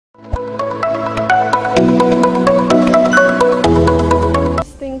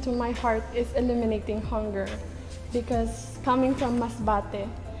my heart is eliminating hunger, because coming from Masbate,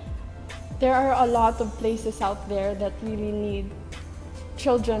 there are a lot of places out there that really need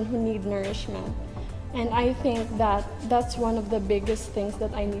children who need nourishment. And I think that that's one of the biggest things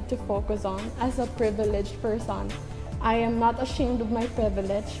that I need to focus on as a privileged person. I am not ashamed of my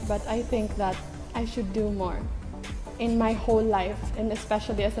privilege, but I think that I should do more in my whole life, and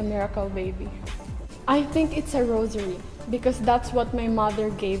especially as a miracle baby. I think it's a rosary, because that's what my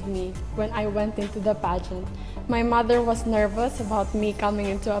mother gave me when I went into the pageant. My mother was nervous about me coming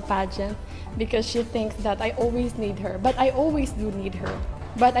into a pageant because she thinks that I always need her, but I always do need her.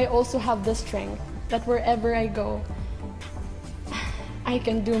 But I also have the strength that wherever I go, I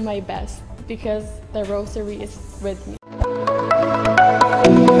can do my best because the rosary is with me.